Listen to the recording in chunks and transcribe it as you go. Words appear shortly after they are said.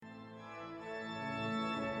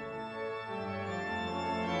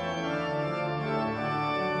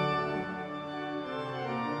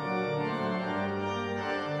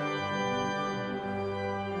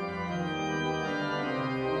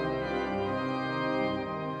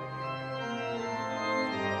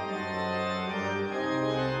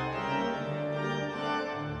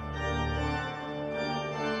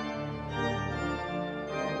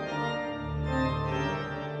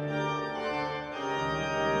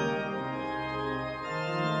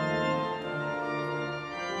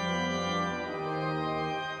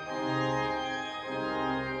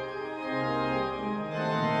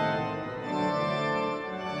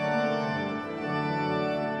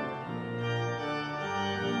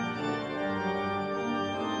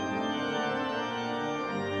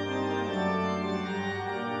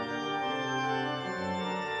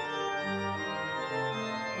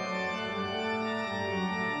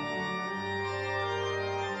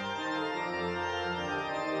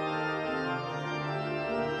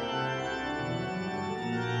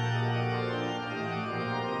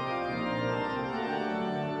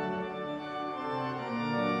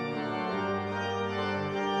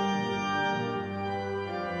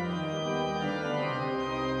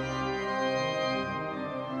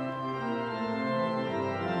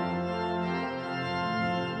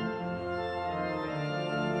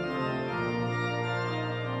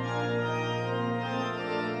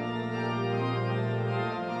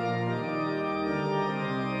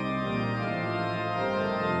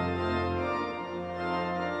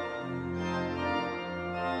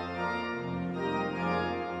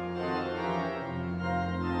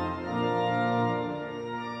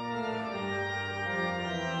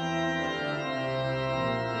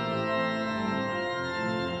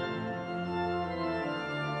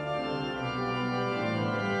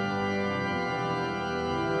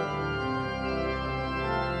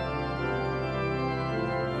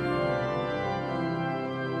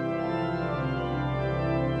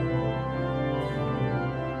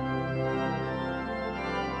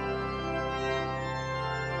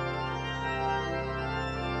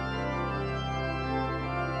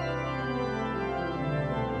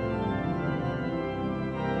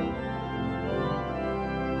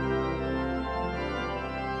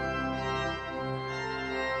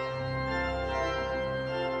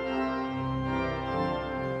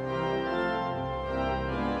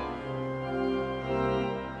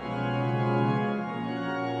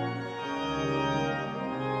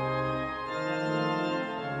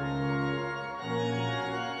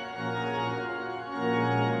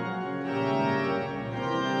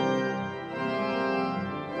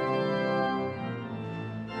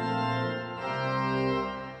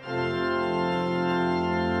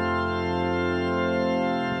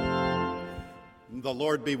The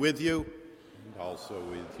Lord be with you, and also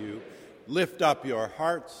with you. Lift up your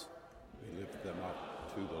hearts. We lift them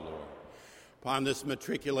up to the Lord. Upon this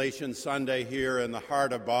Matriculation Sunday here in the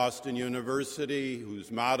heart of Boston University,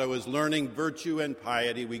 whose motto is Learning, Virtue, and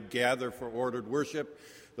Piety, we gather for ordered worship.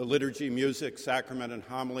 The liturgy, music, sacrament, and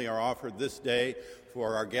homily are offered this day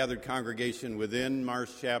for our gathered congregation within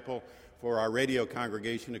Marsh Chapel, for our radio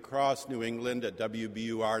congregation across New England at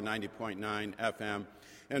WBUR 90.9 FM,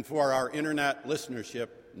 and for our internet listenership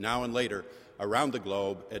now and later around the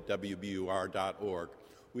globe at WBUR.org.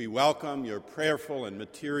 We welcome your prayerful and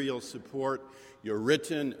material support, your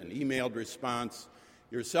written and emailed response,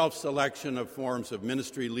 your self-selection of forms of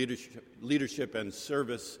ministry leadership and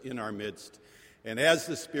service in our midst, and as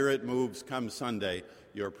the Spirit moves come Sunday,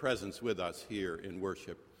 your presence with us here in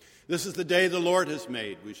worship. This is the day the Lord has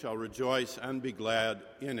made. We shall rejoice and be glad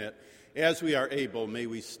in it. As we are able, may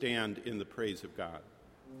we stand in the praise of God.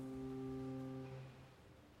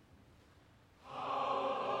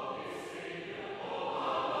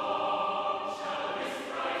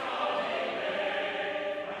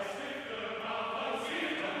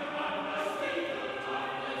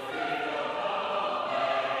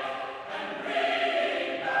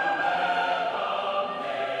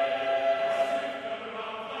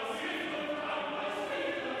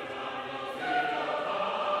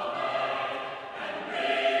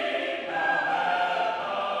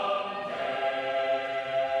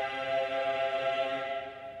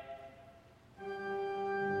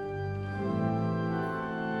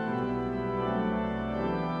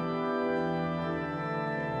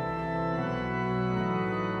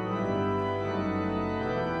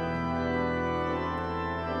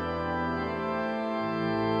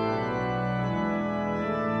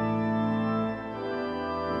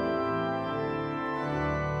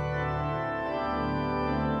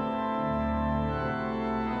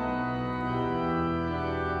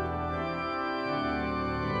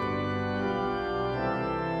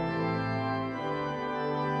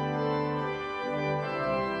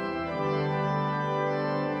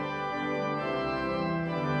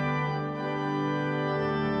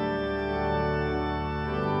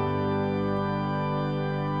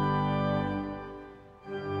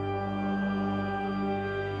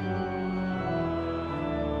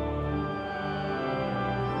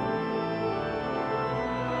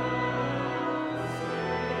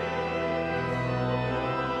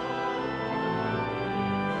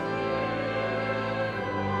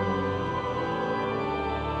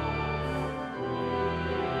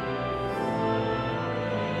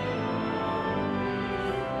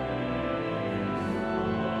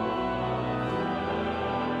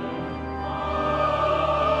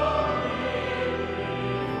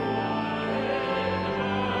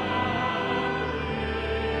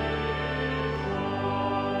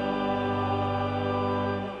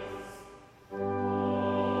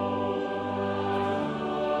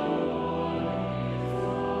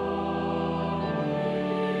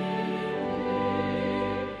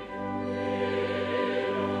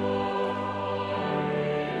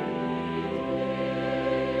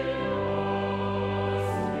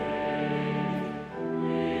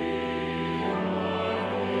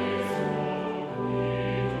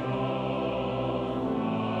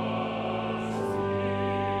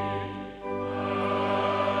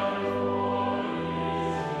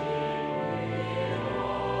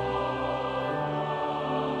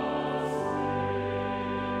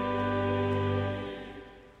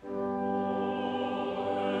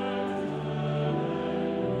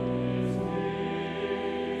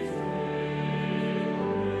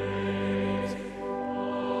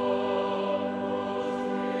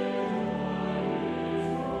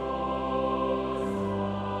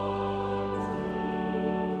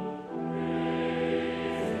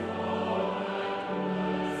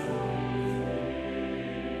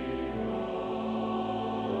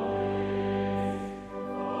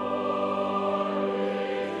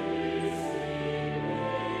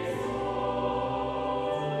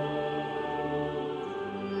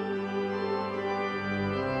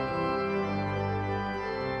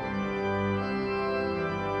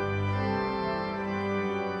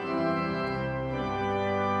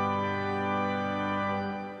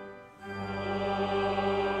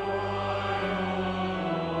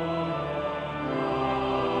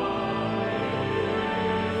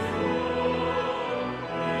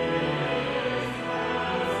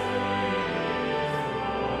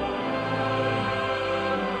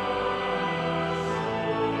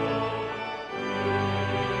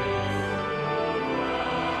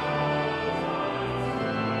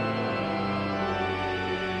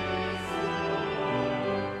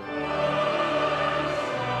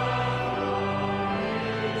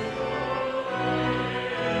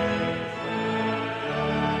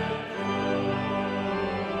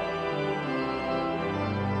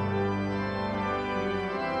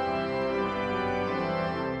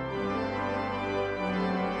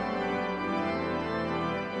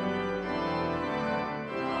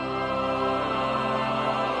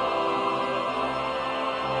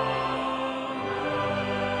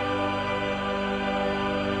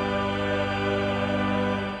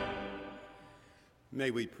 May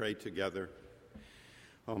we pray together.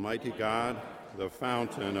 Almighty God, the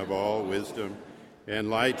fountain of all wisdom,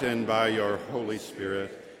 enlighten by your Holy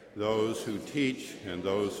Spirit those who teach and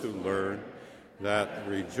those who learn, that,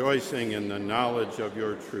 rejoicing in the knowledge of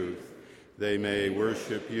your truth, they may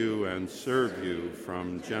worship you and serve you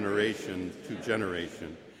from generation to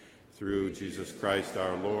generation, through Jesus Christ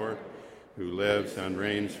our Lord, who lives and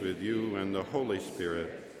reigns with you and the Holy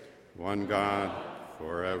Spirit, one God,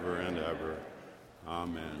 forever and ever.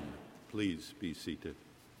 Amen. Please be seated.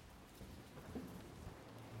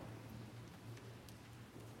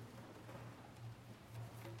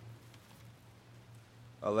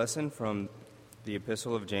 A lesson from the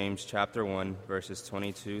Epistle of James, chapter 1, verses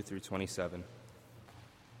 22 through 27.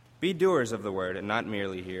 Be doers of the word and not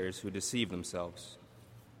merely hearers who deceive themselves.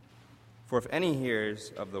 For if any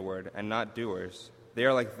hears of the word and not doers, they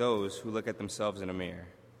are like those who look at themselves in a mirror.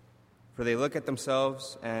 For they look at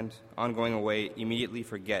themselves and, on going away, immediately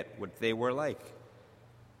forget what they were like.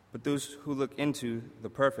 But those who look into the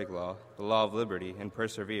perfect law, the law of liberty, and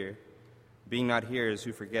persevere, being not hearers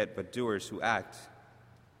who forget, but doers who act,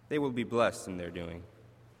 they will be blessed in their doing.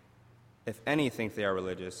 If any think they are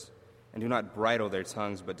religious, and do not bridle their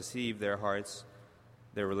tongues but deceive their hearts,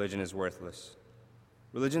 their religion is worthless.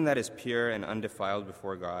 Religion that is pure and undefiled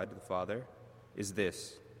before God the Father is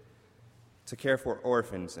this: to care for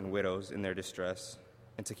orphans and widows in their distress,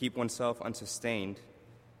 and to keep oneself unsustained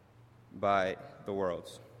by the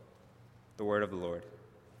world. The word of the Lord.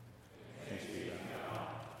 Thanks be to God.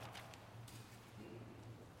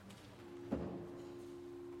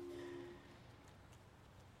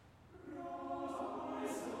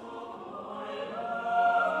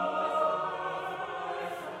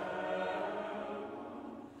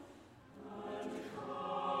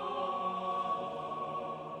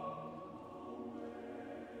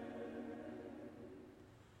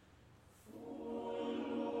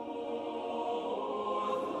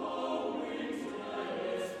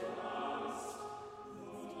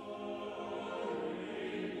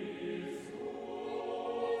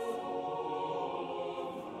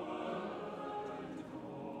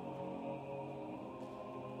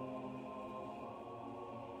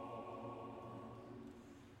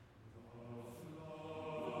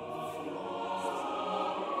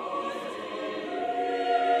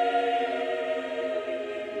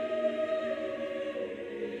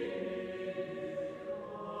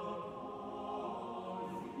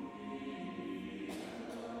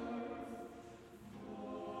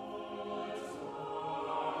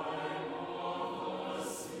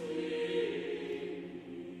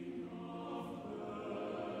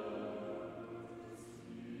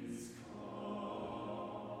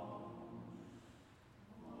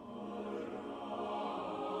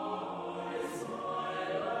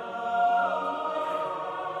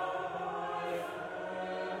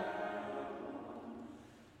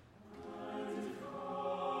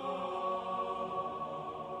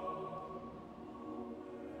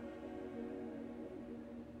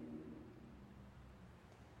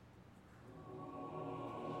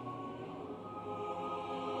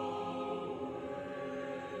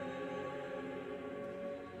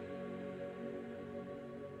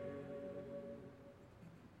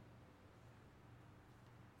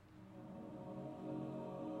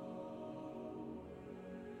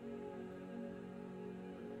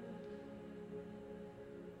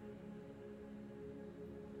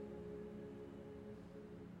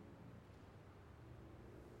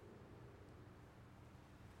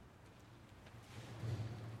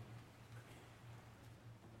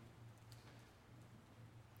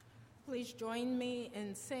 Please join me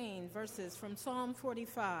in saying verses from Psalm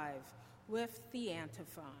 45 with the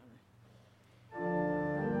antiphon.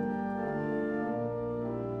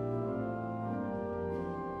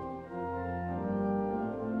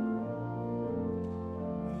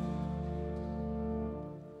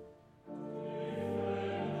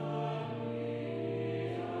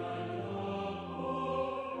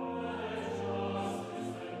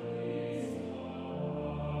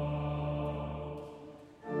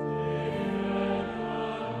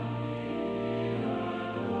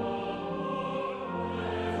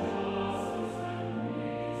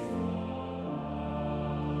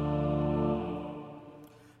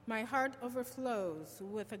 My heart overflows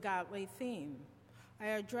with a godly theme. I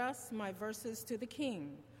address my verses to the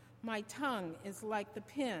King. My tongue is like the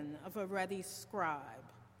pen of a ready scribe.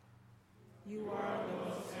 You are the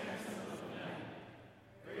most handsome of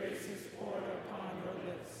men. Grace is poured upon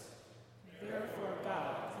your lips. Therefore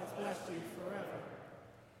God has blessed you forever.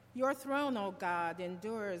 Your throne, O God,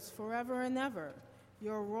 endures forever and ever.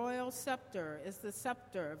 Your royal scepter is the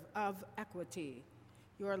scepter of equity.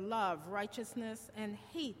 your love righteousness, and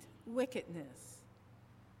hate wickedness.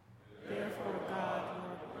 Therefore God,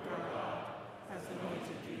 your God, has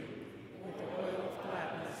anointed you with the oil of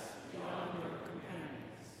gladness beyond your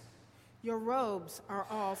companions. Your robes are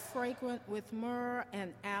all fragrant with myrrh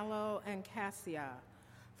and aloe and cassia.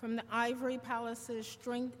 From the ivory palaces,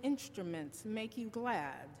 stringed instruments make you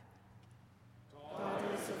glad.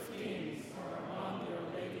 Daughters of kings are among your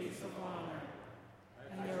ladies of honor,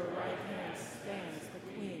 and your right hand stands the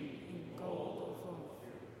queen in gold of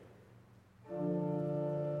Ophir.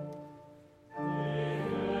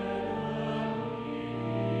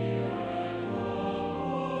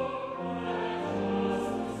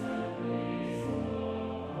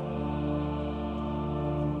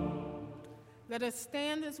 Let us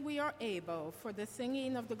stand as we are able for the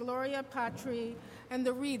singing of the Gloria Patri and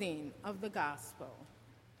the reading of the Gospel.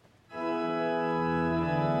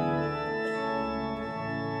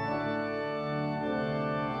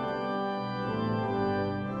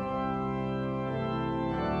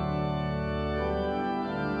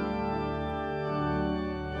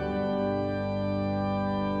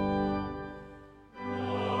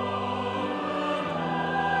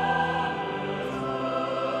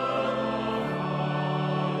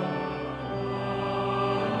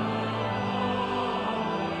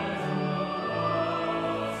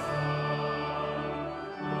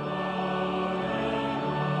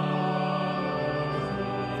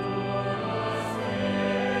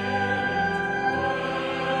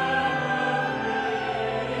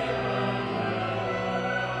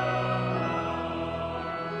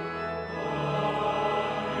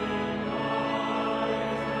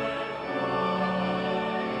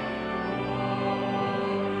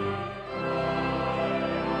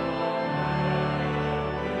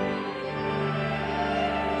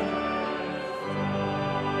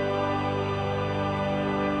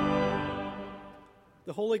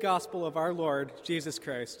 The Holy Gospel of our Lord Jesus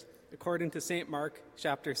Christ, according to St. Mark,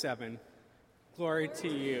 chapter 7. Glory to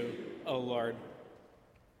you, O Lord.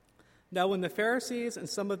 Now when the Pharisees and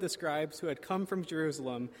some of the scribes who had come from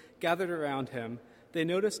Jerusalem gathered around him, they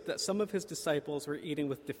noticed that some of his disciples were eating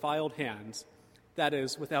with defiled hands, that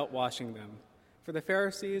is, without washing them. For the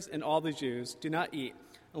Pharisees and all the Jews do not eat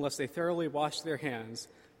unless they thoroughly wash their hands,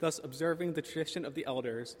 thus observing the tradition of the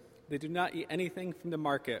elders. They do not eat anything from the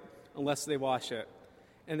market unless they wash it.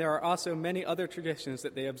 And there are also many other traditions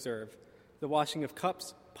that they observe, the washing of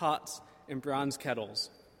cups, pots, and bronze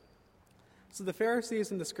kettles. So the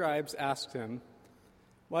Pharisees and the scribes asked him,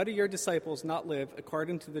 "Why do your disciples not live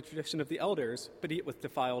according to the tradition of the elders, but eat with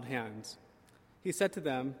defiled hands?" He said to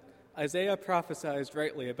them, "Isaiah prophesied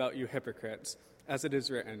rightly about you hypocrites, as it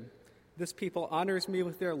is written, 'This people honors me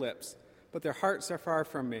with their lips, but their hearts are far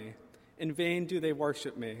from me. In vain do they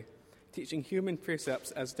worship me, teaching human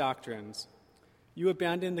precepts as doctrines. You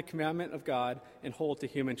abandon the commandment of God and hold to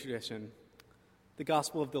human tradition.'" The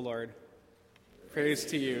Gospel of the Lord. Praise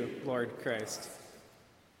to you, Lord Christ.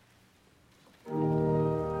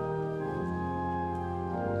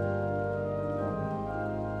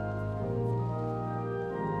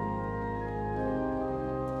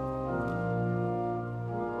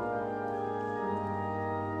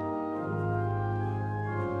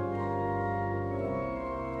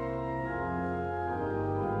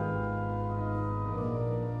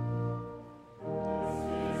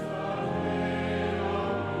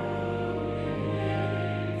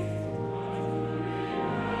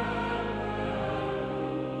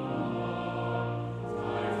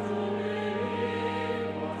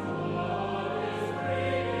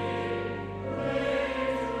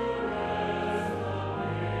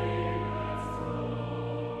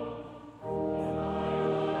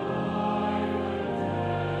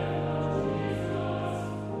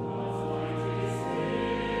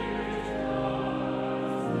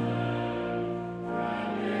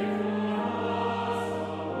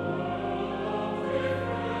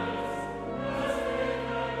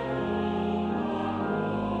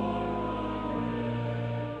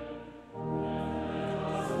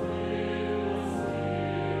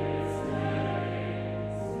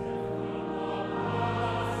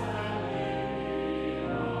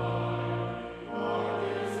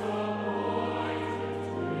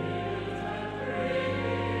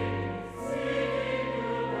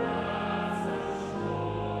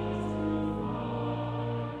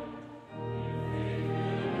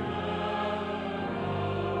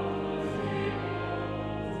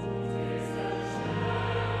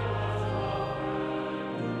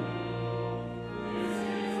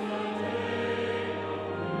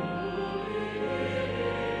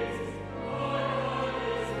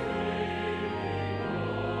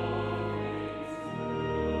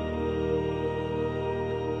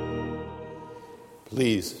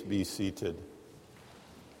 Please be seated.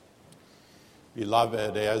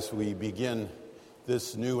 Beloved, as we begin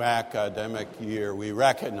this new academic year, we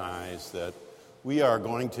recognize that we are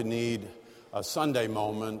going to need a Sunday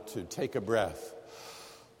moment to take a breath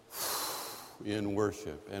in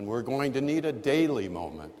worship. And we're going to need a daily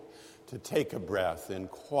moment to take a breath in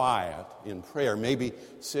quiet, in prayer, maybe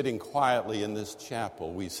sitting quietly in this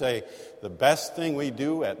chapel. We say the best thing we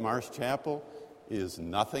do at Marsh Chapel is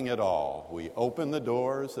nothing at all. We open the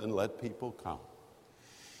doors and let people come.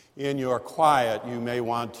 In your quiet, you may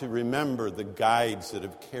want to remember the guides that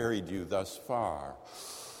have carried you thus far.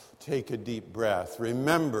 Take a deep breath.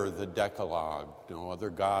 Remember the Decalogue. No other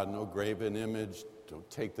God, no graven image. Don't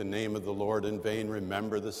take the name of the Lord in vain.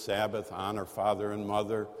 Remember the Sabbath. Honor father and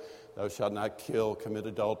mother. Thou shalt not kill, commit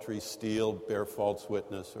adultery, steal, bear false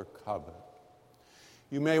witness, or covet.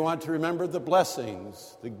 You may want to remember the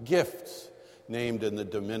blessings, the gifts named in the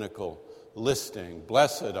Dominical listing.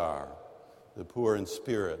 Blessed are the poor in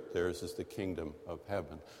spirit, theirs is the kingdom of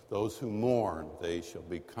heaven. Those who mourn, they shall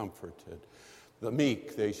be comforted. The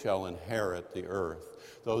meek, they shall inherit the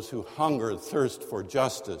earth. Those who hunger and thirst for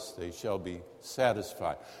justice, they shall be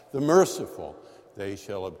satisfied. The merciful, they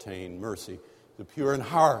shall obtain mercy. The pure in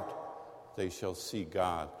heart, they shall see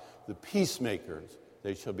God. The peacemakers,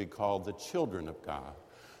 they shall be called the children of God.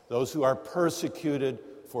 Those who are persecuted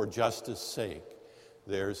for justice' sake,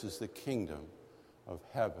 theirs is the kingdom of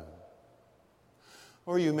heaven.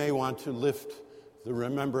 Or you may want to lift the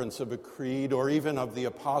remembrance of a creed or even of the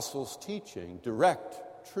apostles' teaching,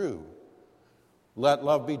 direct, true. Let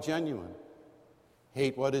love be genuine.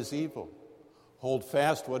 Hate what is evil. Hold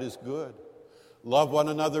fast what is good. Love one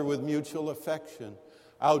another with mutual affection.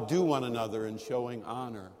 Outdo one another in showing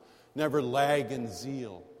honor. Never lag in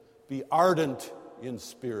zeal. Be ardent in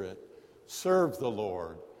spirit. Serve the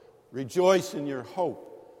Lord. Rejoice in your hope.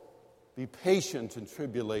 Be patient in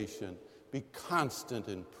tribulation. Be constant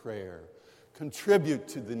in prayer. Contribute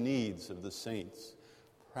to the needs of the saints.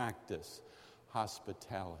 Practice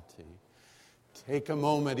hospitality. Take a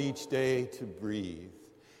moment each day to breathe.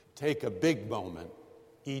 Take a big moment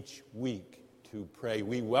each week to pray.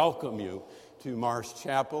 We welcome you to Marsh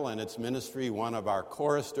Chapel and its ministry. One of our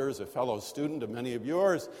choristers, a fellow student of many of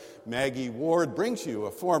yours, Maggie Ward, brings you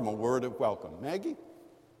a formal word of welcome. Maggie?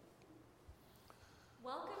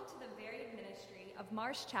 Welcome to the varied ministry of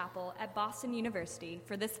Marsh Chapel at Boston University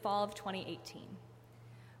for this fall of 2018.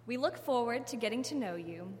 We look forward to getting to know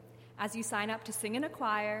you as you sign up to sing in a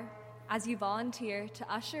choir, as you volunteer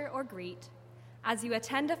to usher or greet, as you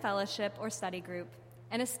attend a fellowship or study group,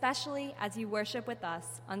 and especially as you worship with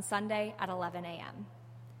us on Sunday at 11 a.m.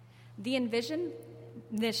 The envisioned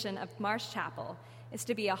mission of Marsh Chapel is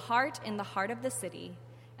to be a heart in the heart of the city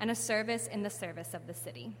and a service in the service of the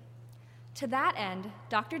city. To that end,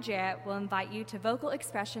 Dr. Jarrett will invite you to vocal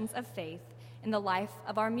expressions of faith in the life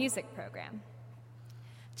of our music program.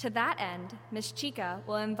 To that end, Ms. Chica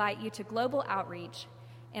will invite you to global outreach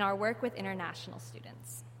in our work with international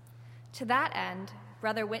students. To that end,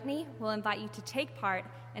 Brother Whitney will invite you to take part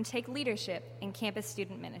and take leadership in campus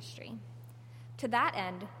student ministry. To that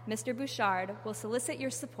end, Mr. Bouchard will solicit your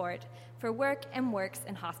support for work and works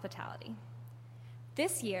in hospitality.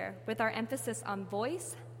 This year, with our emphasis on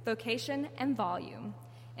voice, vocation, and volume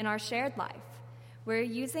in our shared life, we're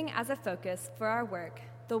using as a focus for our work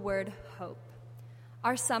the word hope.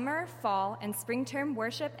 Our summer, fall, and spring term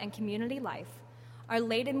worship and community life are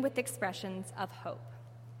laden with expressions of hope.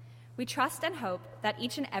 We trust and hope that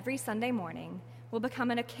each and every Sunday morning will become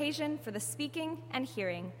an occasion for the speaking and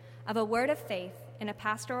hearing of a word of faith in a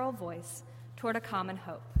pastoral voice toward a common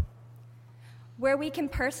hope. Where we can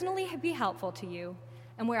personally be helpful to you,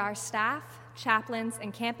 and where our staff, chaplains,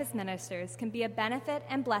 and campus ministers can be a benefit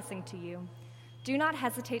and blessing to you, do not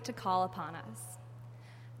hesitate to call upon us.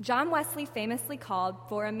 John Wesley famously called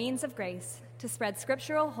for a means of grace to spread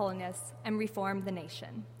scriptural holiness and reform the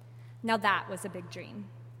nation. Now that was a big dream.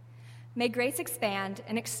 May grace expand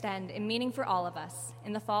and extend in meaning for all of us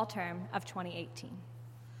in the fall term of 2018.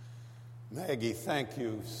 Maggie, thank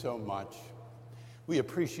you so much. We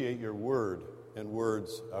appreciate your word and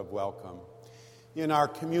words of welcome. In our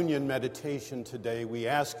communion meditation today, we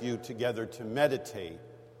ask you together to meditate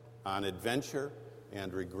on adventure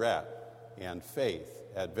and regret and faith.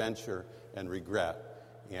 Adventure and regret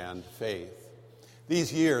and faith.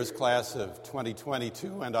 These years, class of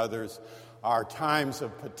 2022 and others, are times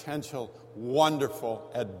of potential wonderful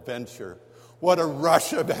adventure. What a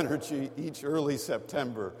rush of energy each early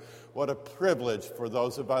September. What a privilege for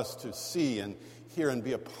those of us to see and hear and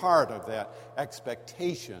be a part of that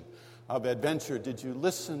expectation of adventure. Did you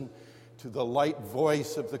listen to the light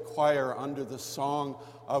voice of the choir under the Song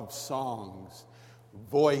of Songs?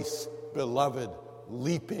 Voice, beloved,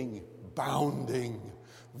 leaping, bounding.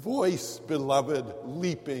 Voice, beloved,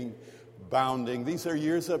 leaping, bounding. These are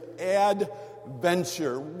years of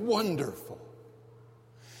adventure. Wonderful.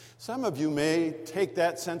 Some of you may take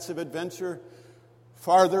that sense of adventure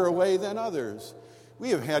farther away than others. We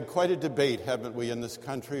have had quite a debate, haven't we, in this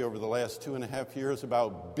country over the last 2.5 years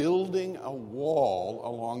about building a wall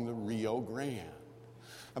along the Rio Grande.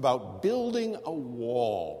 About building a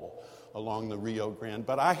wall along the Rio Grande.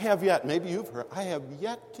 But I have yet, maybe you've heard, I have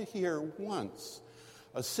yet to hear once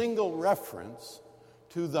a single reference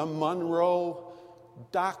to the Monroe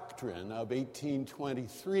Doctrine of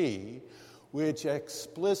 1823, which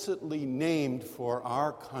explicitly named for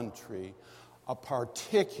our country a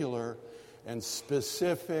particular and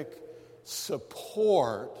specific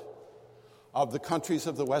support of the countries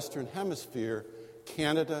of the Western Hemisphere,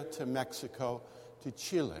 Canada to Mexico to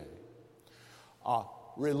Chile. A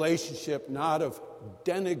relationship not of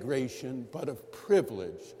denigration, but of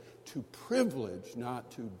privilege, to privilege,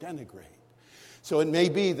 not to denigrate. So it may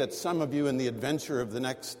be that some of you in the adventure of the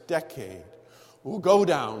next decade will go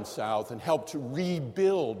down south and help to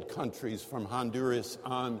rebuild countries from Honduras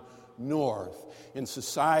on north in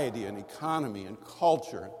society and economy and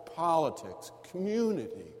culture and politics,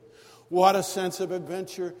 community. What a sense of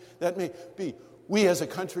adventure that may be. We as a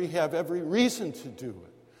country have every reason to do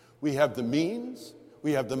it. We have the means,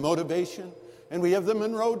 we have the motivation, and we have the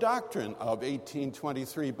Monroe Doctrine of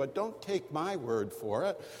 1823. But don't take my word for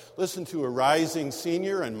it. Listen to a rising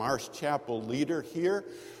senior and Marsh Chapel leader here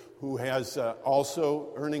who has also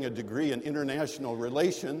earning a degree in international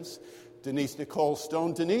relations, Denise Nicole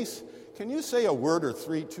Stone. Denise, can you say a word or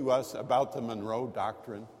three to us about the Monroe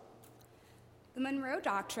Doctrine? The Monroe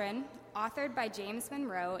Doctrine, authored by James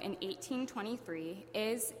Monroe in 1823,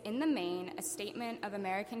 is, in the main, a statement of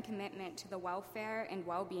American commitment to the welfare and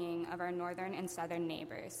well-being of our northern and southern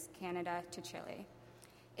neighbors, Canada to Chile.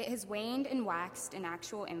 It has waned and waxed in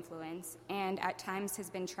actual influence, and at times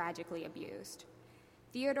has been tragically abused.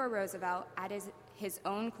 Theodore Roosevelt added his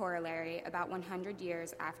own corollary about 100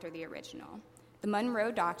 years after the original. The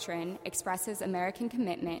Monroe Doctrine expresses American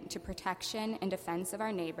commitment to protection and defense of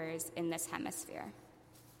our neighbors in this hemisphere.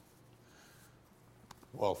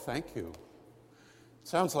 Well, thank you.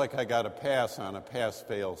 Sounds like I got a pass on a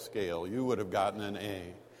pass-fail scale. You would have gotten an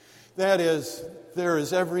A. That is, there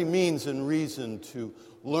is every means and reason to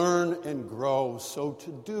learn and grow, so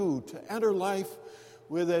to enter life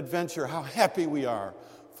with adventure. How happy we are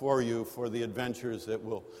for you, for the adventures that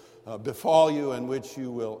will befall you and which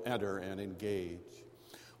you will enter and engage.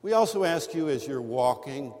 We also ask you as you're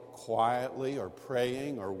walking quietly or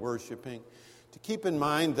praying or worshiping to keep in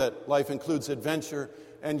mind that life includes adventure,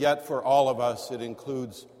 and yet for all of us it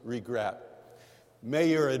includes regret. May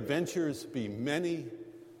your adventures be many,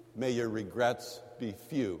 may your regrets be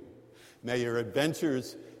few. May your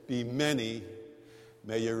adventures be many,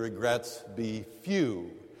 may your regrets be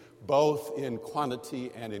few, both in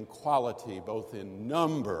quantity and in quality, both in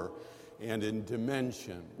number and in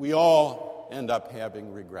dimension. We all end up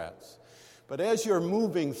having regrets. But as you're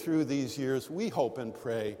moving through these years, we hope and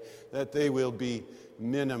pray that they will be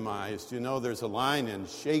minimized. You know, there's a line in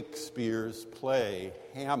Shakespeare's play,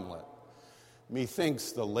 Hamlet.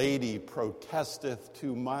 Methinks the lady protesteth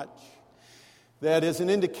too much. That is an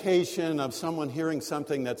indication of someone hearing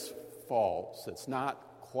something that's false. It's not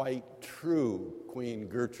quite true. Queen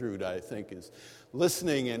Gertrude, I think, is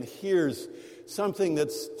listening and hears something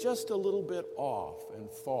that's just a little bit off and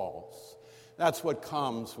false. That's what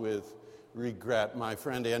comes with regret. My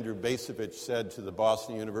friend Andrew Basevich said to the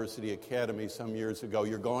Boston University Academy some years ago,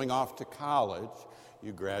 you're going off to college,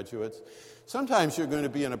 you graduates. Sometimes you're going to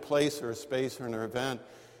be in a place or a space or an event,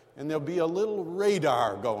 and there'll be a little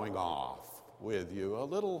radar going off with you, a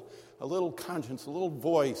little conscience, a little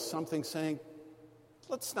voice, something saying,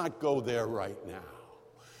 let's not go there right now.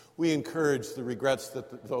 We encourage the regrets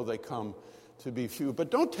that though they come to be few.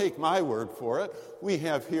 But don't take my word for it. We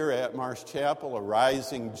have here at Marsh Chapel a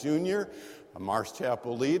rising junior, a Marsh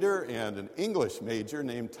Chapel leader, and an English major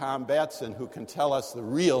named Tom Batson who can tell us the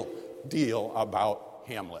real deal about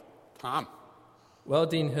Hamlet. Tom. Well,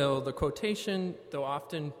 Dean Hill, the quotation, though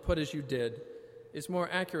often put as you did, is more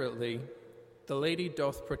accurately, the lady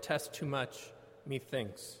doth protest too much,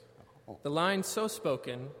 methinks. The line so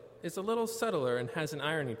spoken is a little subtler and has an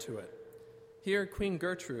irony to it. Here, Queen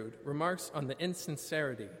Gertrude remarks on the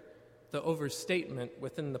insincerity, the overstatement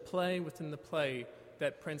within the play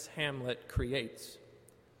that Prince Hamlet creates.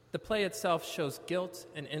 The play itself shows guilt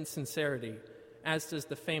and insincerity, as does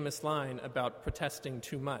the famous line about protesting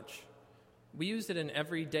too much. We use it in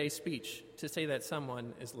everyday speech to say that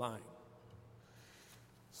someone is lying.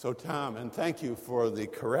 So, Tom, and thank you for the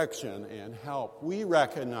correction and help. We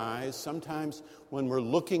recognize sometimes when we're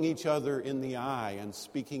looking each other in the eye and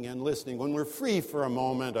speaking and listening, when we're free for a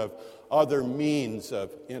moment of other means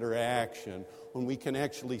of interaction, when we can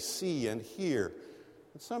actually see and hear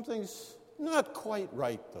that something's not quite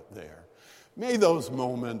right there. May those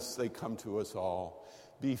moments, they come to us all,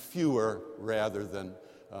 be fewer rather than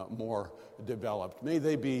more developed. May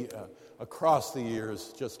they be across the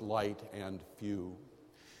years just light and few.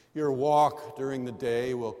 Your walk during the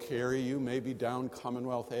day will carry you maybe down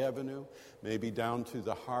Commonwealth Avenue, maybe down to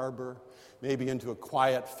the harbor, maybe into a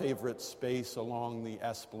quiet favorite space along the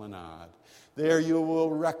Esplanade. There you will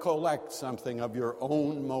recollect something of your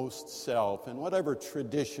own most self and whatever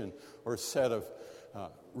tradition or set of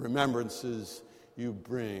remembrances you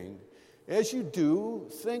bring. As you do,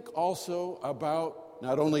 think also about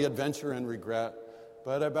not only adventure and regret,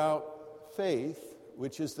 but about faith,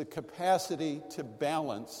 which is the capacity to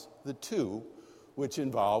balance the two which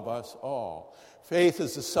involve us all. Faith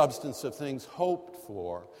is the substance of things hoped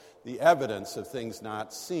for, the evidence of things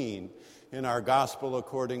not seen. In our gospel,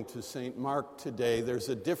 according to St. Mark today, there's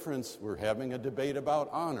a difference. We're having a debate about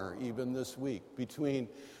honor even this week, between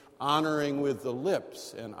honoring with the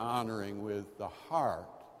lips and honoring with the heart.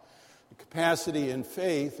 The capacity in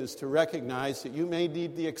faith is to recognize that you may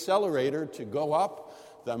need the accelerator to go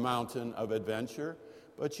up the mountain of adventure,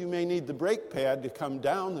 but you may need the brake pad to come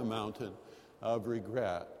down the mountain of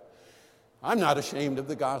regret. I'm not ashamed of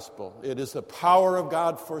the gospel. It is the power of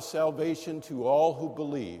God for salvation to all who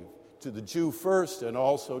believe, to the Jew first and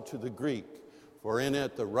also to the Greek. For in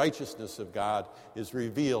it the righteousness of God is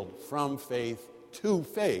revealed from faith to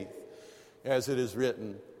faith. As it is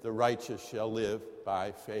written, the righteous shall live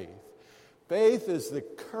by faith. Faith is the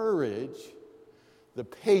courage, the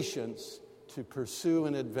patience to pursue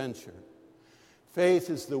an adventure. Faith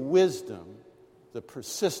is the wisdom, the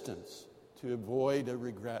persistence to avoid a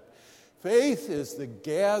regret. Faith is the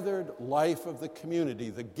gathered life of the community,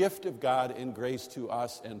 the gift of God in grace to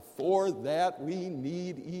us, and for that we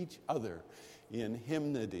need each other in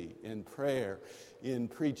hymnody, in prayer, in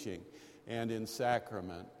preaching, and in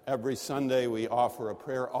sacrament. Every Sunday we offer a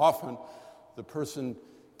prayer. Often the person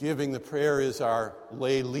giving the prayer is our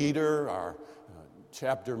lay leader, our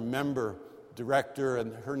chapter member director,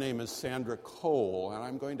 and her name is Sandra Cole. And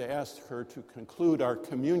I'm going to ask her to conclude our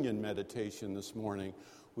communion meditation this morning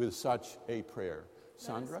with such a prayer.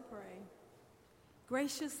 Sandra? Let us pray.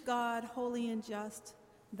 Gracious God, holy and just,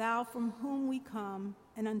 thou from whom we come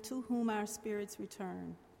and unto whom our spirits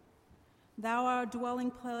return. Thou our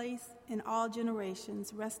dwelling place in all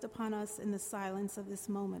generations, rest upon us in the silence of this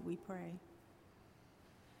moment, we pray.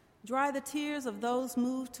 Dry the tears of those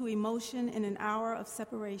moved to emotion in an hour of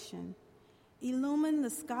separation. Illumine the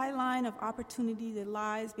skyline of opportunity that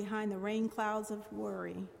lies behind the rain clouds of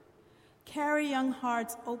worry. Carry young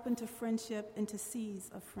hearts open to friendship and to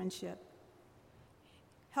seas of friendship.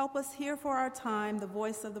 Help us hear for our time the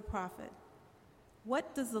voice of the prophet.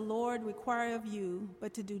 What does the Lord require of you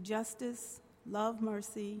but to do justice, love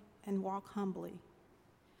mercy, and walk humbly?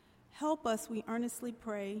 Help us, we earnestly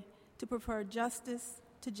pray, to prefer justice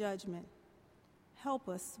to judgment. Help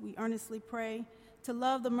us, we earnestly pray, to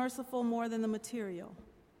love the merciful more than the material.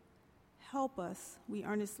 Help us, we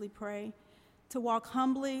earnestly pray, to walk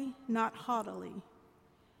humbly, not haughtily.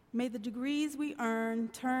 May the degrees we earn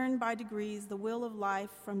turn by degrees the wheel of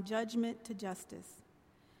life from judgment to justice.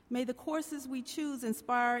 May the courses we choose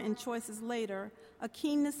inspire in choices later a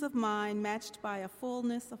keenness of mind matched by a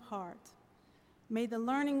fullness of heart. May the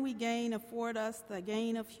learning we gain afford us the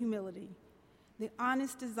gain of humility, the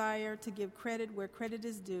honest desire to give credit where credit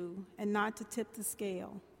is due and not to tip the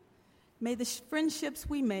scale. May the friendships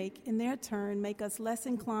we make, in their turn, make us less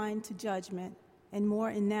inclined to judgment and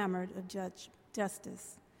more enamored of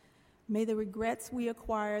justice. May the regrets we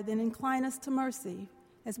acquire then incline us to mercy,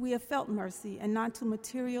 as we have felt mercy, and not to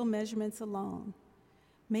material measurements alone.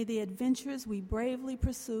 May the adventures we bravely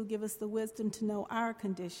pursue give us the wisdom to know our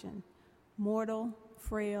condition, mortal,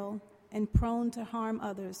 frail, and prone to harm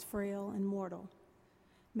others, frail and mortal.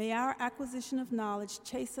 May our acquisition of knowledge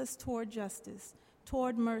chase us toward justice,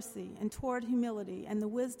 toward mercy, and toward humility, and the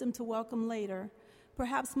wisdom to welcome later,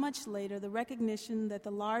 perhaps much later, the recognition that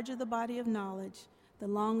the larger the body of knowledge, the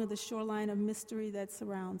longer the shoreline of mystery that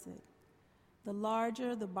surrounds it. The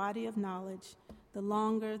larger the body of knowledge, the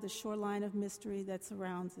longer the shoreline of mystery that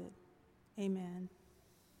surrounds it. Amen.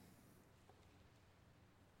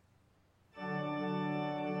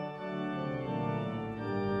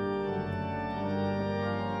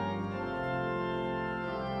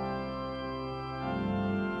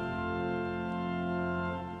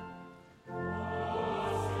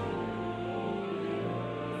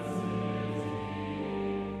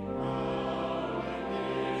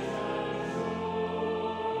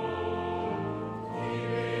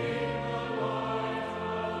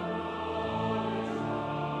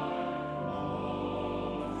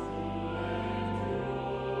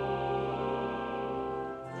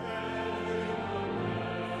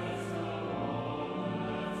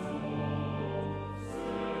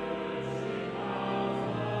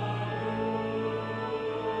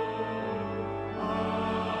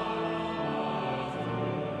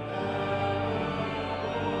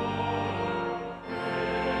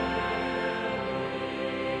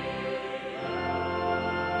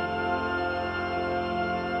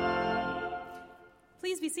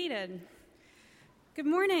 seated. Good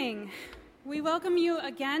morning. We welcome you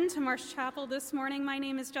again to Marsh Chapel this morning. My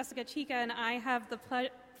name is Jessica Chica, and I have the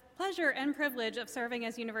pleasure and privilege of serving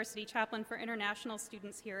as University Chaplain for international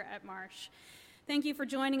students here at Marsh. Thank you for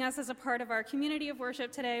joining us as a part of our community of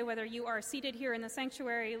worship today, whether you are seated here in the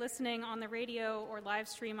sanctuary, listening on the radio, or live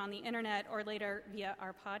stream on the internet, or later via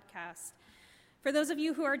our podcast. For those of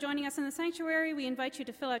you who are joining us in the sanctuary, we invite you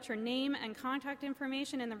to fill out your name and contact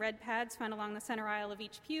information in the red pads found along the center aisle of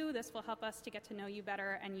each pew. This will help us to get to know you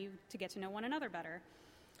better and you to get to know one another better.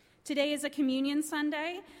 Today is a communion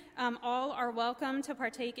Sunday. All are welcome to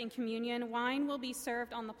partake in communion. Wine will be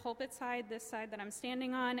served on the pulpit side, this side that I'm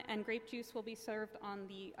standing on, and grape juice will be served on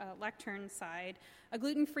the lectern side. A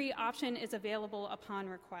gluten-free option is available upon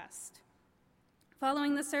request.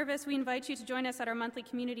 Following the service, we invite you to join us at our monthly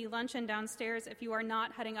community luncheon downstairs if you are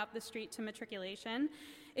not heading up the street to matriculation.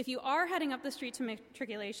 If you are heading up the street to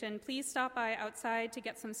matriculation, please stop by outside to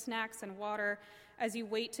get some snacks and water as you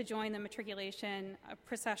wait to join the matriculation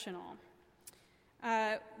processional.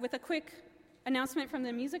 With a quick announcement from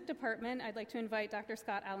the music department, I'd like to invite Dr.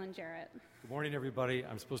 Scott Allen Jarrett. Good morning, everybody.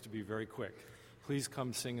 I'm supposed to be very quick. Please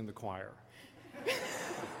come sing in the choir.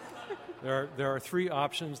 There are three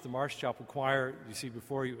options. The Marsh Chapel Choir, you see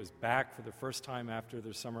before you, is back for the first time after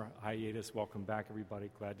their summer hiatus. Welcome back,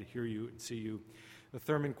 everybody. Glad to hear you and see you. The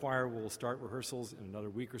Thurman Choir will start rehearsals in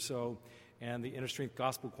another week or so, and the Inner Strength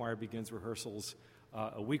Gospel Choir begins rehearsals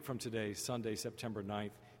a week from today, Sunday, September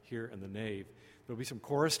 9th, here in the nave. There will be some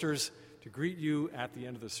choristers to greet you at the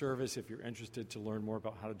end of the service if you're interested to learn more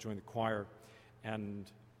about how to join the choir. And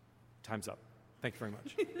time's up. Thank you very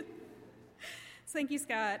much. Thank you,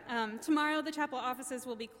 Scott. Tomorrow, the chapel offices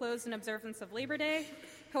will be closed in observance of Labor Day.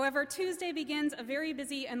 However, Tuesday begins a very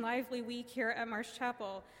busy and lively week here at Marsh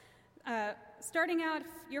Chapel. Starting out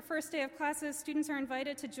your first day of classes, students are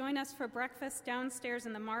invited to join us for breakfast downstairs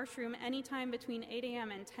in the Marsh Room anytime between 8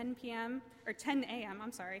 a.m. and 10 a.m.,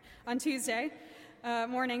 on Tuesday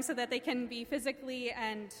morning so that they can be physically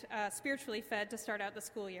and spiritually fed to start out the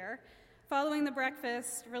school year. Following the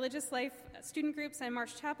breakfast, Religious Life student groups and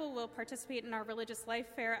Marsh Chapel will participate in our Religious Life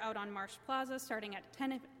Fair out on Marsh Plaza starting at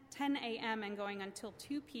 10 a.m. and going until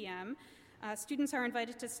 2 p.m. Students are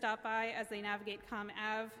invited to stop by as they navigate Com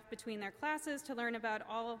Ave between their classes to learn about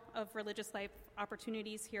all of religious life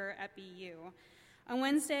opportunities here at BU. On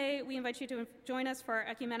Wednesday, we invite you to join us for our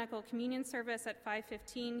ecumenical communion service at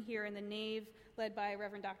 5:15 here in the nave, led by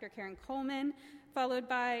Reverend Dr. Karen Coleman, followed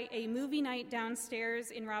by a movie night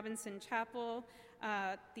downstairs in Robinson Chapel.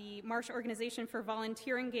 The Marsh Organization for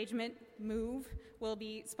Volunteer Engagement, MOVE, will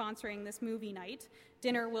be sponsoring this movie night.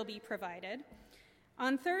 Dinner will be provided.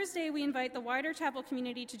 On Thursday, we invite the wider chapel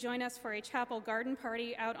community to join us for a chapel garden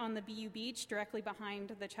party out on the BU beach directly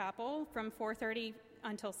behind the chapel from 4:30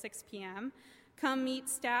 until 6 p.m. Come meet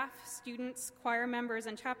staff, students, choir members,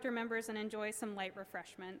 and chapter members and enjoy some light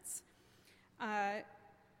refreshments.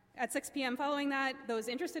 At 6 p.m. following that, those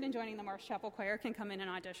interested in joining the Marsh Chapel Choir can come in and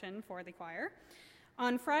audition for the choir.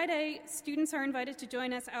 On Friday, students are invited to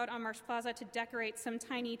join us out on Marsh Plaza to decorate some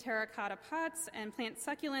tiny terracotta pots and plant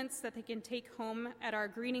succulents that they can take home at our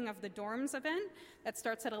Greening of the Dorms event that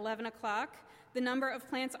starts at 11 o'clock. The number of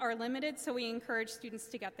plants are limited, so we encourage students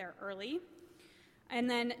to get there early. And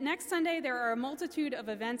then next Sunday, there are a multitude of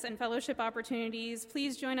events and fellowship opportunities.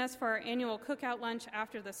 Please join us for our annual cookout lunch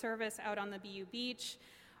after the service out on the BU beach.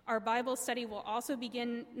 Our Bible study will also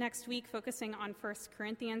begin next week, focusing on 1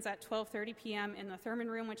 Corinthians at 12:30 p.m. in the Thurman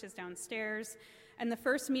Room, which is downstairs. And the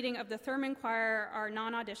first meeting of the Thurman Choir, our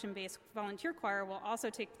non-audition-based volunteer choir, will also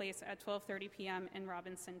take place at 12:30 p.m. in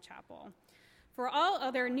Robinson Chapel. For all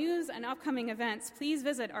other news and upcoming events, please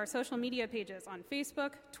visit our social media pages on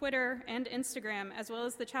Facebook, Twitter, and Instagram, as well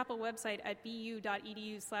as the chapel website at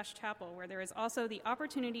bu.edu/chapel, where there is also the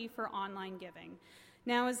opportunity for online giving.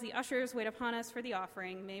 Now, as the ushers wait upon us for the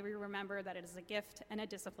offering, may we remember that it is a gift and a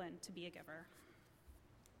discipline to be a giver.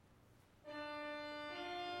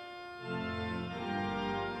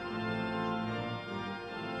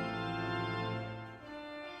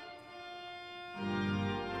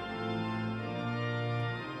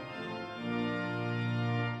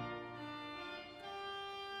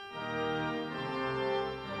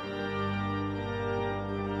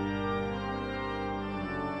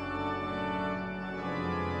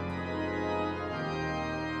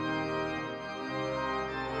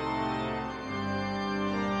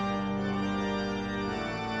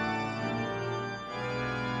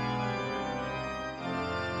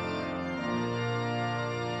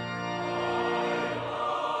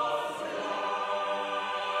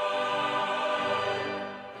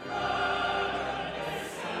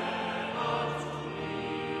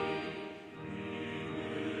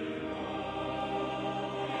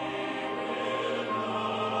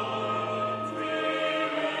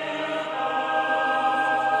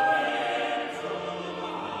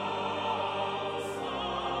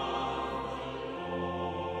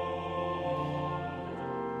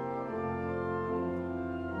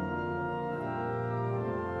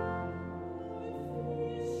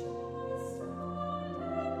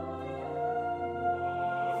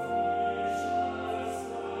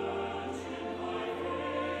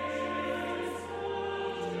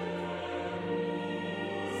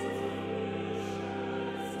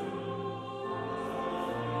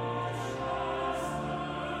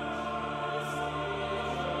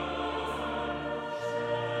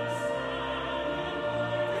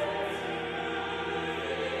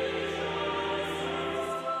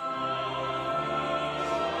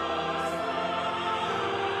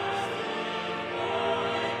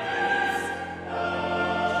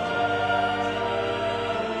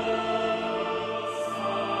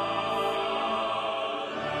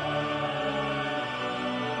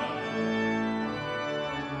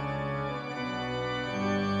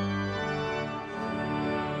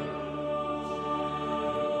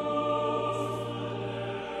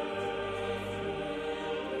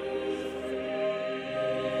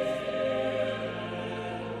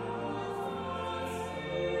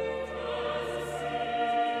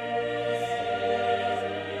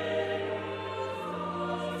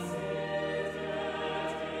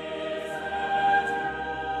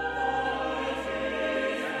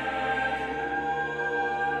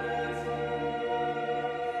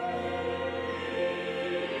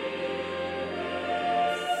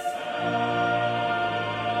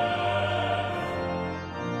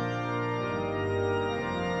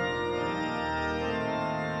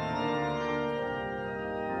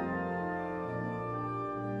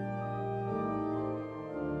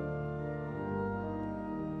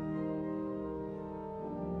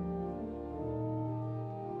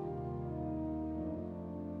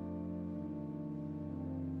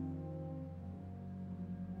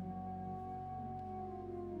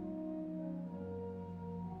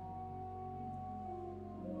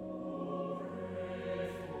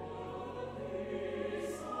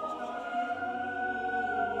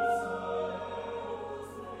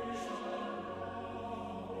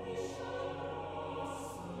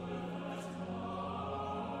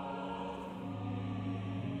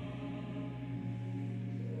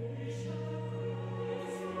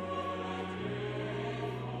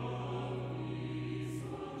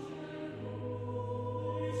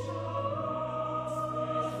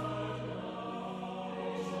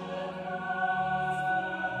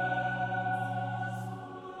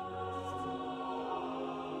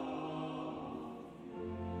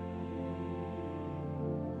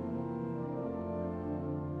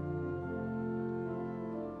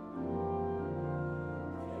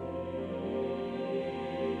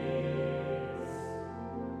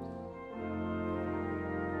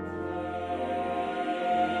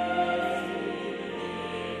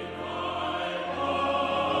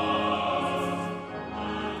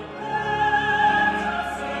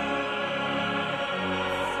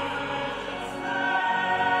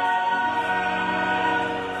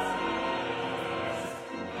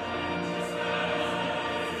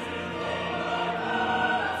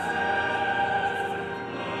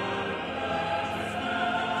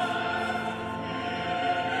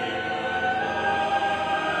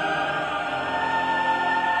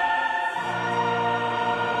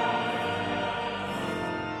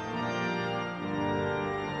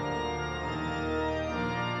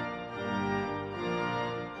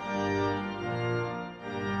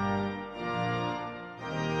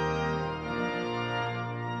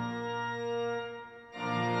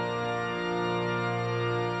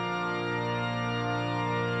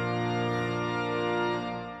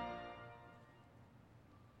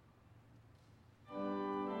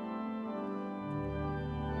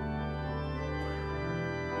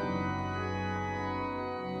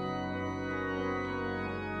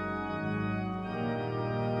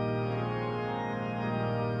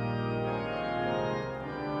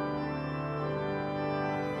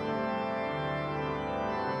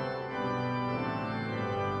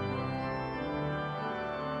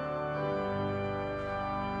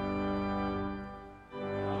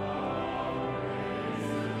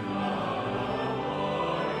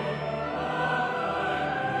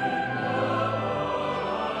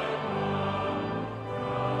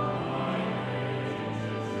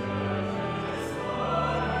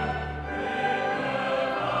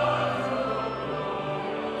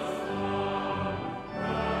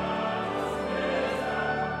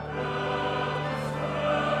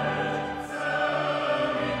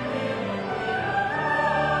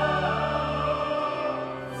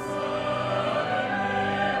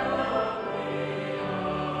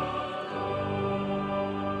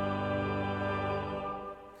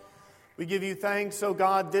 We give you thanks, O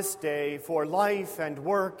God, this day for life and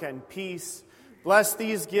work and peace. Bless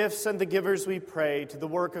these gifts and the givers, we pray, to the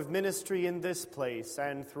work of ministry in this place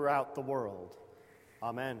and throughout the world.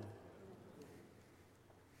 Amen.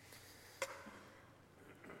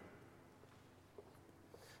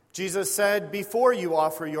 Jesus said, "Before you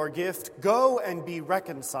offer your gift, go and be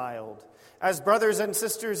reconciled." As brothers and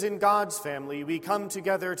sisters in God's family, we come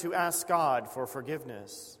together to ask God for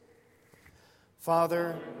forgiveness.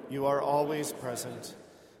 Father, you are always present.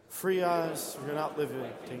 Free us from not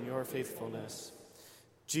living in your faithfulness.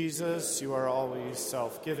 Jesus, you are always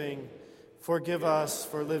self-giving. Forgive us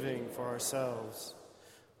for living for ourselves.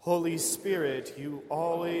 Holy Spirit, you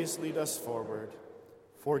always lead us forward.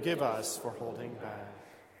 Forgive us for holding back.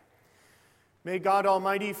 May God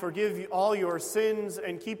Almighty forgive all your sins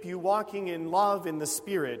and keep you walking in love in the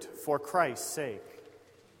Spirit for Christ's sake.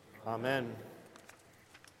 Amen.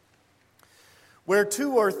 Where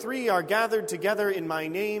 2 or 3 are gathered together in my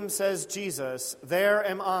name, says Jesus, there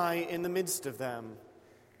am I in the midst of them.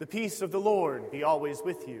 The peace of the Lord be always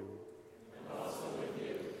with you. And also with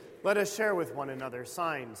you. Let us share with one another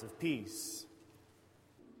signs of peace.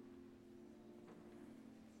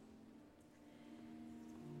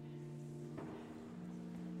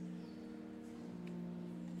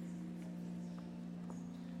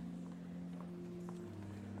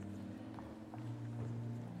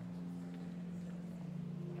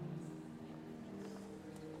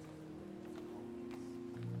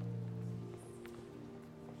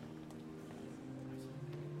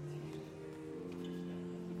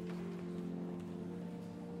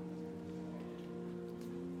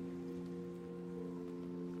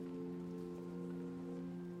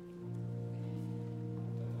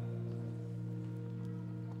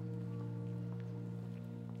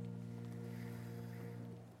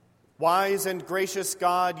 Wise and gracious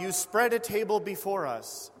God, you spread a table before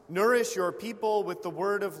us. Nourish your people with the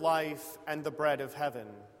word of life and the bread of heaven.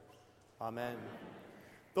 Amen.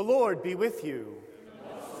 The Lord be with you.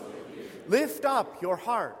 Lift up your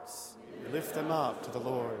hearts. Lift them up to the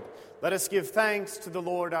Lord. Let us give thanks to the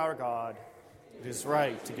Lord our God. It is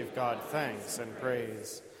right to give God thanks and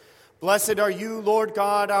praise. Blessed are you, Lord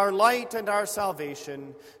God, our light and our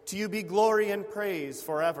salvation. To you be glory and praise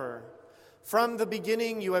forever. From the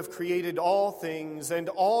beginning you have created all things, and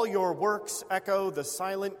all your works echo the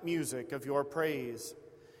silent music of your praise.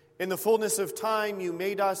 In the fullness of time you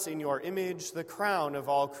made us in your image, the crown of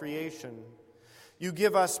all creation. You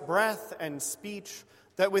give us breath and speech,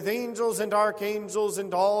 that with angels and archangels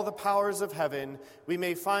and all the powers of heaven we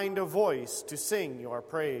may find a voice to sing your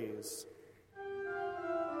praise.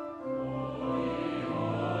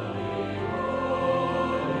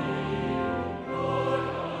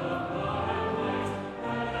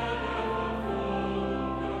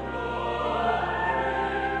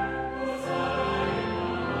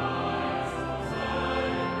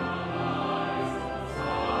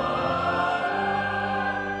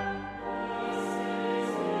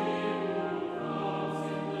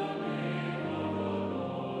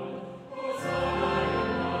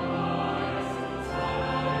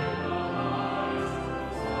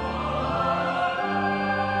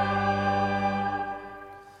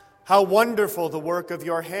 How wonderful the work of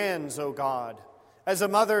your hands, O God! As a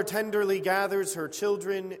mother tenderly gathers her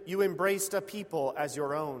children, you embraced a people as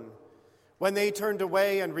your own. When they turned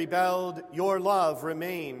away and rebelled, your love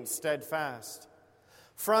remained steadfast.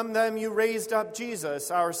 From them you raised up Jesus,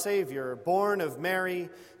 our Savior, born of Mary,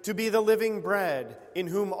 to be the living bread, in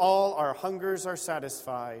whom all our hungers are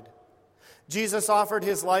satisfied. Jesus offered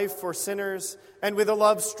his life for sinners, and with a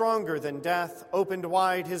love stronger than death, opened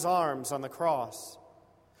wide his arms on the cross.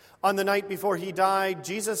 On the night before he died,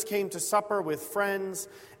 Jesus came to supper with friends,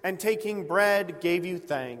 and taking bread, gave you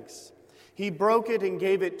thanks. He broke it and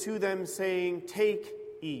gave it to them, saying, "Take,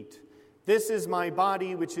 eat. This is my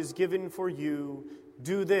body, which is given for you.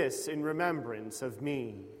 Do this in remembrance of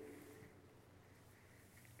me."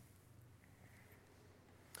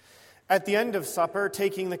 At the end of supper,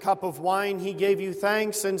 taking the cup of wine, he gave you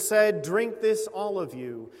thanks and said, "Drink this, all of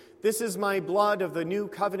you. This is my blood of the new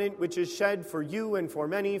covenant, which is shed for you and for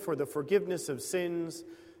many for the forgiveness of sins.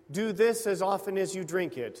 Do this as often as you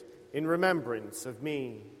drink it in remembrance of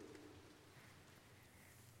me."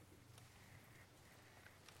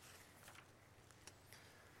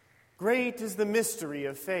 Great is the mystery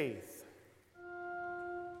of faith.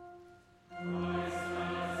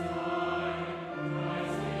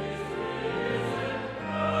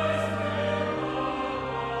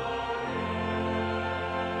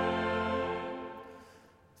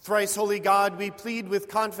 Thrice holy God, we plead with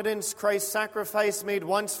confidence Christ's sacrifice made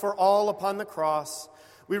once for all upon the cross.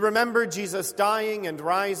 We remember Jesus dying and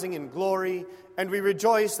rising in glory, and we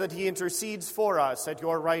rejoice that he intercedes for us at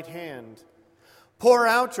your right hand. Pour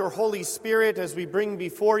out your Holy Spirit as we bring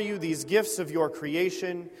before you these gifts of your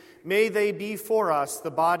creation. May they be for us the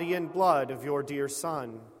body and blood of your dear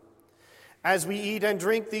Son. As we eat and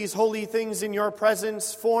drink these holy things in your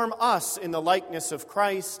presence, form us in the likeness of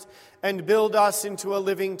Christ and build us into a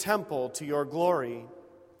living temple to your glory.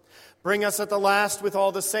 Bring us at the last with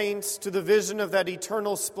all the saints to the vision of that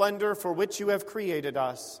eternal splendor for which you have created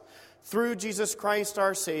us, through Jesus Christ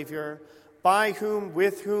our Savior, by whom,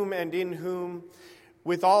 with whom, and in whom,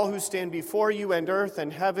 with all who stand before you and earth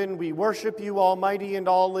and heaven, we worship you, almighty and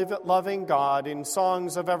all-loving God, in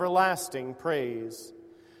songs of everlasting praise.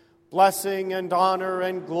 Blessing and honor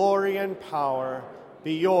and glory and power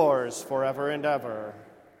be yours forever and ever.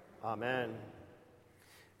 Amen.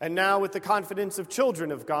 And now, with the confidence of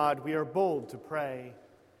children of God, we are bold to pray.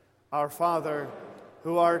 Our Father,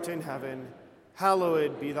 who art in heaven,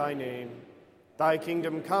 hallowed be thy name. Thy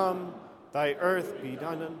kingdom come, thy earth be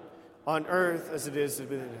done, on earth as it is in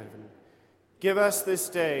heaven. Give us this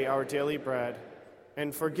day our daily bread,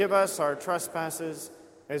 and forgive us our trespasses,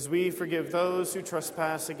 as we forgive those who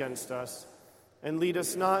trespass against us. And lead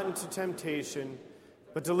us not into temptation,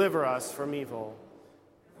 but deliver us from evil.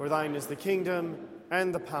 For thine is the kingdom,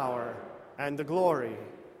 and the power, and the glory,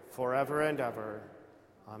 forever and ever.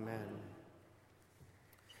 Amen.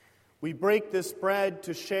 We break this bread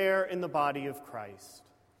to share in the body of Christ.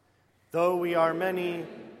 Though we are many,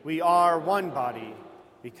 we are one body,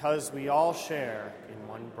 because we all share in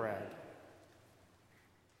one bread.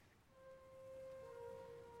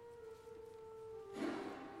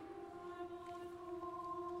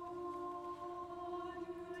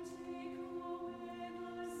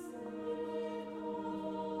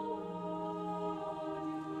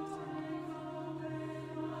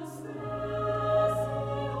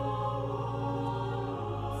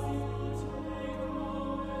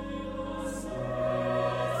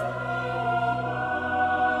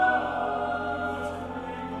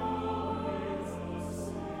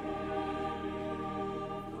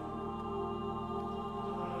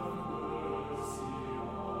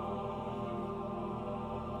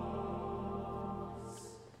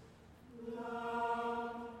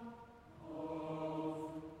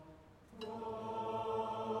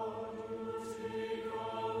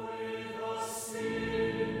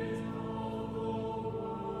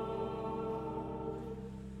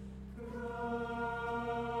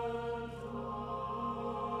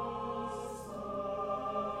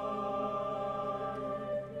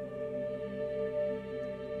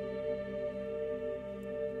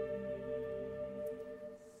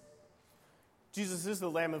 Jesus is the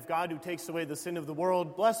Lamb of God who takes away the sin of the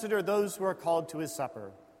world. Blessed are those who are called to his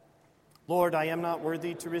supper. Lord, I am not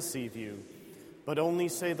worthy to receive you, but only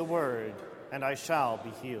say the word, and I shall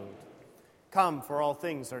be healed. Come, for all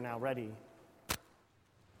things are now ready.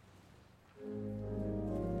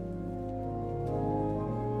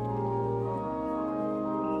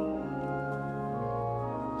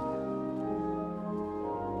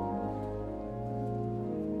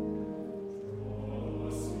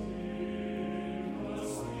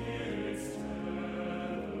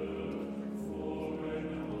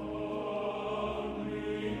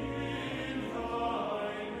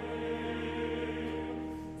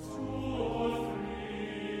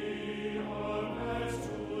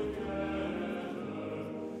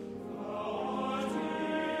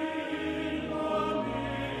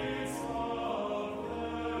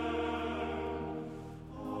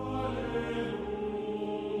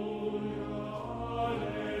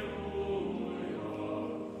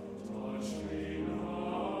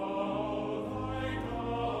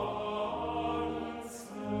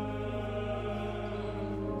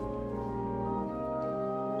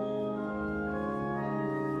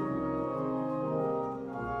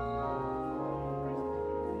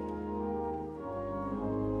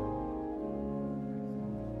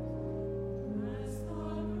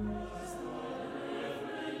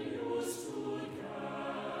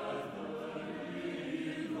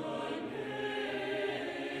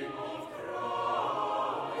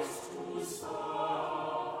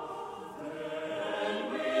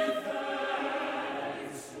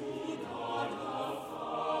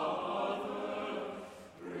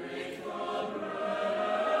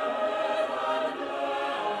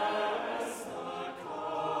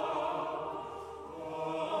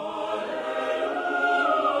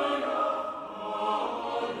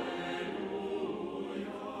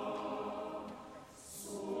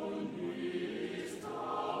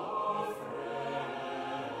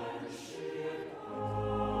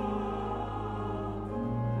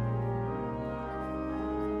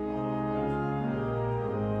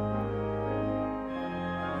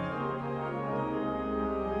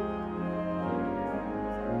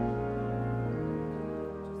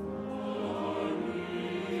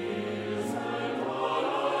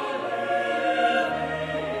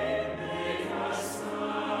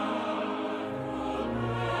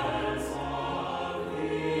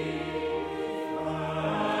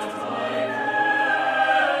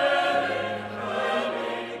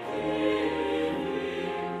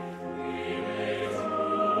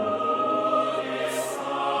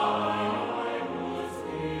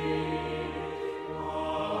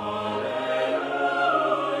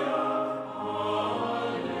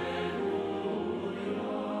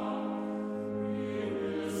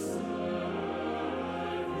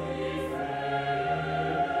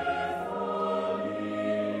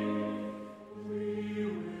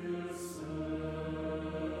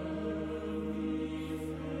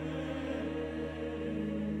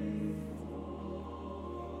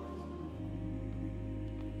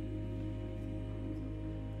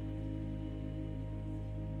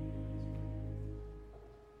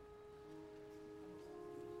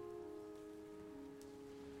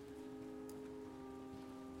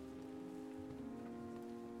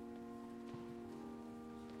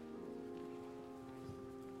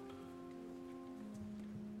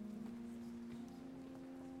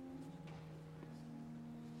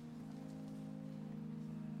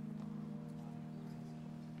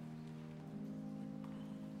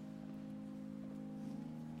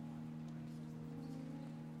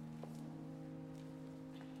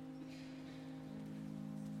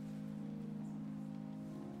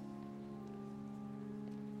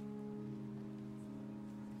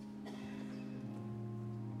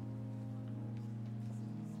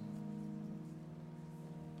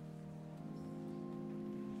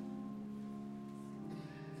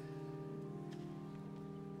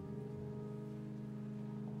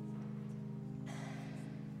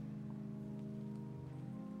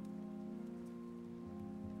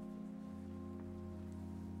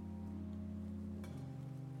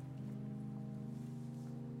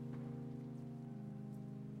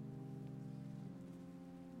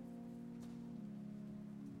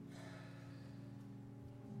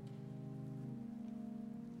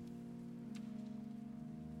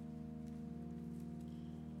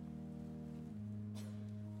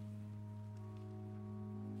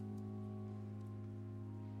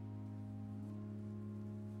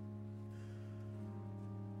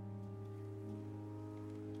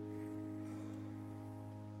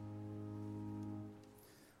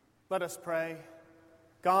 Let us pray.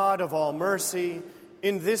 God of all mercy,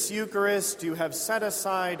 in this Eucharist you have set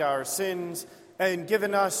aside our sins and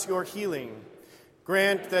given us your healing.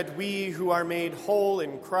 Grant that we who are made whole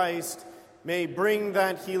in Christ may bring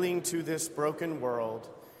that healing to this broken world.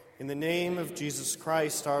 In the name of Jesus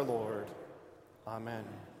Christ our Lord. Amen.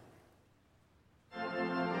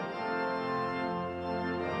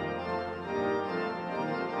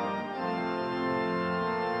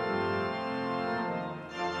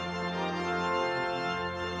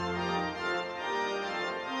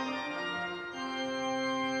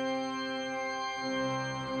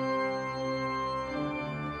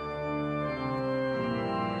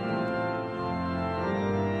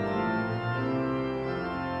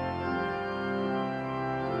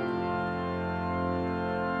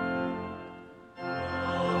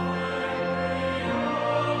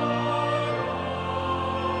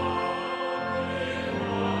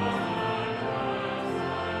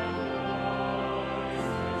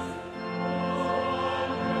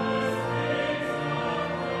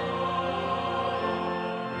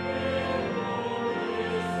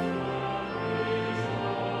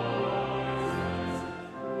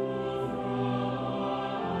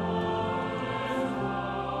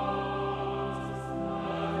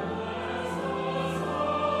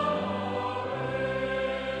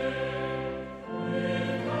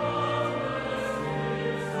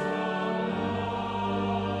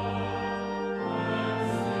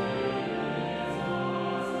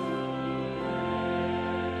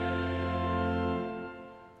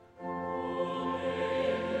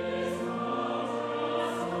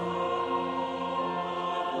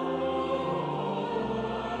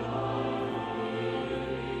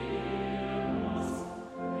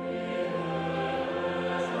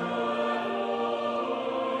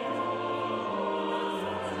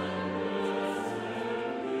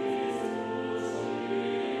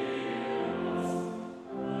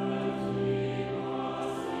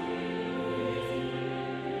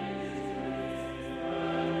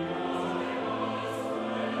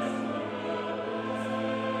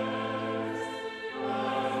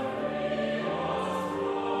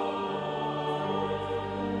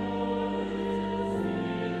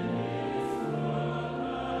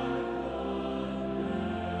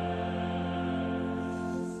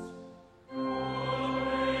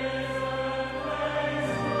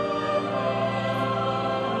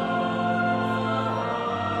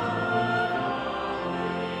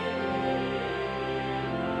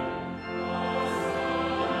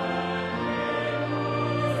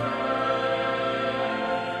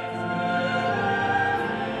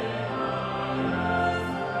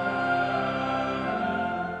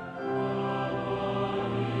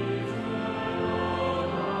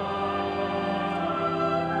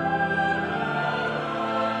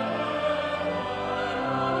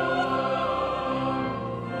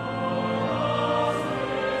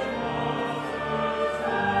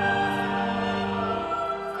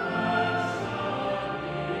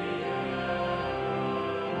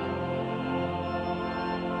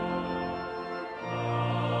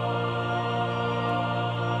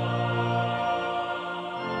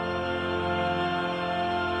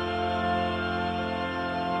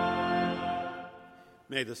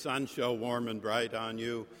 May the sun show warm and bright on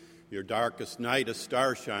you, your darkest night a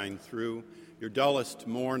star shine through, your dullest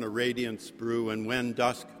morn a radiance brew, and when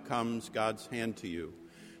dusk comes, God's hand to you.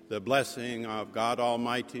 The blessing of God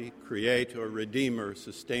Almighty, Creator, Redeemer,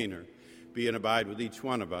 Sustainer, be and abide with each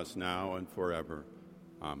one of us now and forever.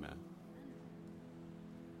 Amen.